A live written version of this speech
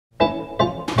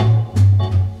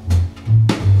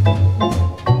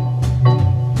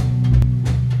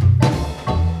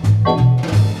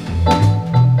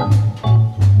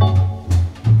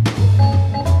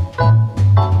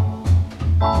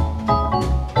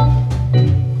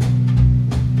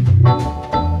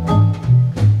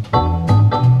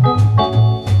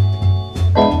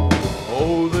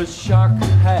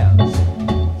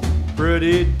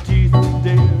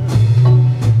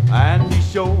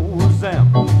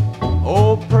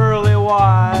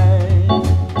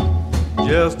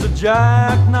Just a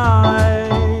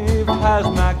jackknife has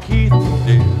Mack Keith,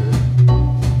 dear,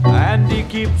 and he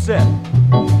keeps it,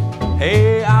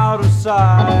 hey, out of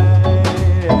sight.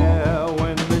 Yeah,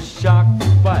 when the shark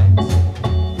bites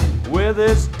with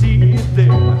his teeth, dear,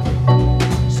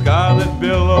 scarlet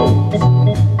billows,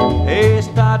 hey,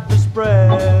 start to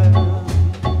spread.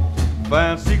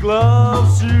 Fancy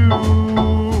gloves too,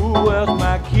 wears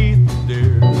Mack Keith,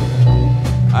 dear,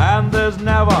 and there's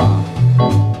never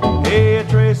a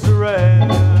trace of red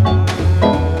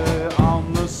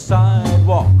on the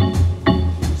sidewalk.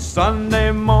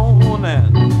 Sunday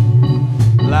morning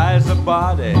lies a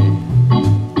body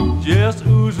just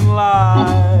oozing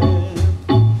life.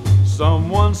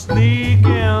 Someone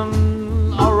sneaking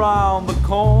around the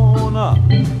corner.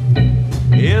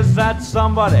 Is that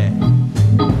somebody?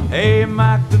 Hey,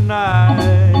 Mack the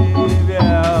Knife,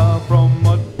 yeah, from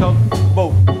a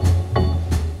tugboat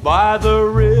by the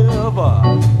river,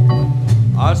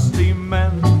 a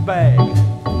seaman's bag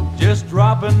just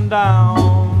dropping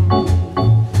down.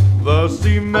 The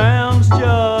seaman's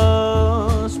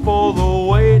just for the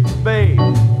weight, babe.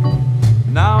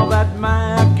 Now that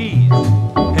Mackie's,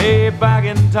 hey, back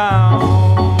in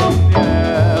town.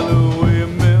 Yeah, Louis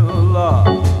Miller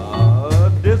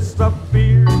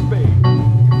disappeared, babe,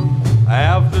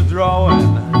 after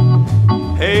drawing,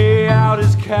 hey, out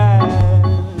his cash.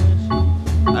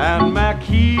 And Mack,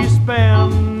 he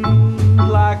spent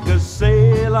like a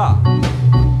sailor.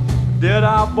 Did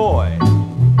our boy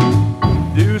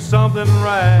do something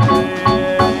right?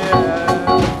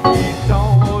 He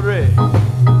told Ray,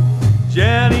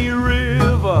 Jenny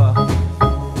River,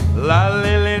 La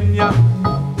Lilia,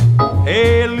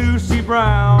 hey, Lucy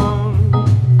Brown,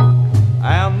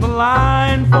 and the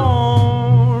line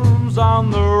forms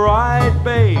on the right,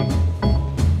 babe.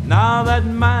 Now that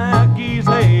Mackie's,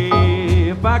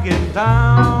 hey, back in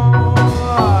town.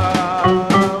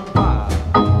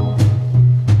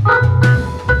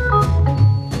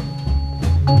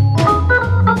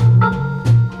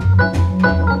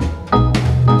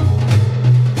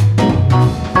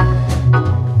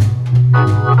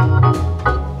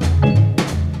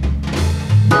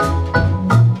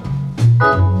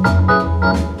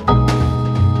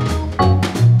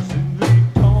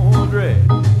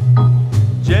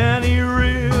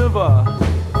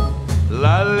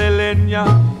 La Lilia,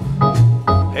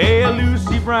 hey,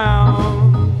 Lucy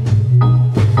Brown.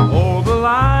 Oh, the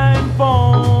line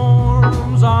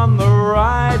forms on the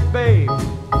right, babe.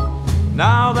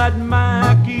 Now that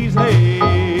Mackie's,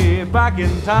 hey, back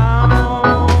in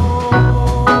town.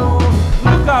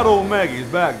 Look out, old Maggie's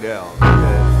back down.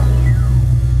 Yeah.